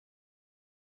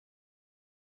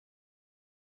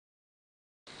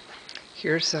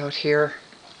Here's out here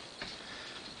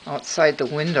outside the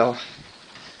window,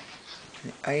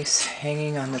 the ice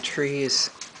hanging on the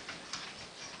trees.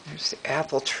 There's the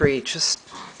apple tree just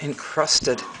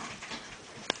encrusted.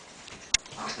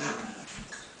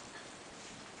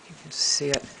 You can see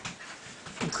it.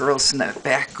 The girls in that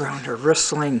background are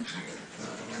whistling.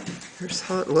 Here's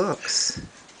how it looks.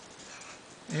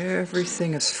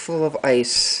 Everything is full of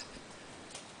ice.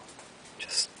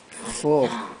 Just full.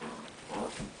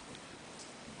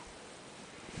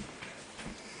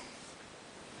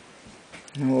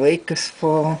 And the lake is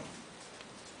full.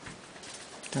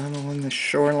 Down along the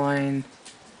shoreline.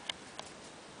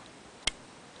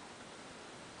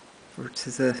 Over to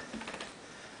the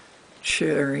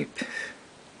choke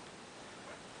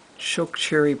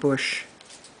cherry bush.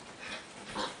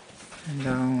 And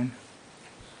down.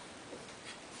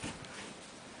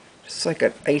 Just like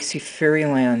an icy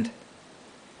fairyland.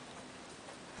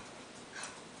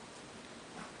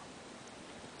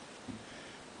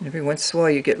 And every once in a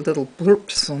while you get little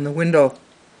bloops on the window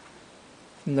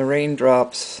from the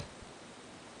raindrops.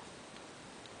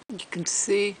 You can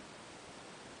see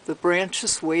the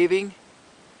branches waving.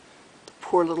 The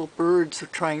poor little birds are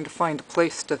trying to find a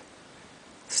place to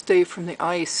stay from the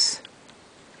ice.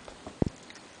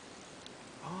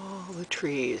 All the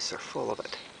trees are full of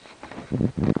it.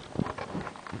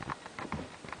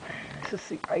 This is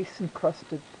the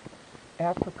ice-encrusted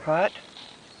apricot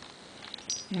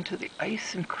into the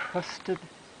ice-encrusted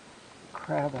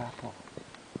crabapple.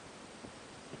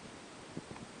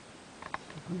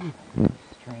 Really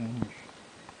strange.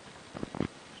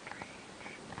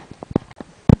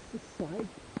 This is the side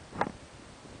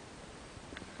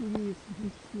trees. You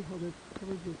can see how they're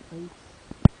covered with ice.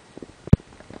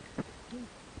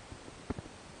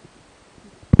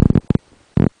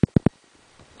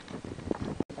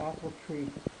 Apple tree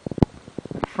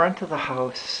in front of the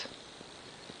house.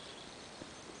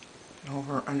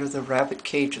 Over under the rabbit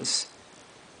cages.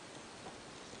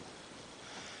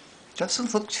 It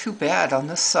doesn't look too bad on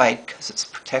this side because it's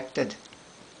protected,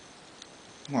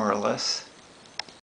 more or less.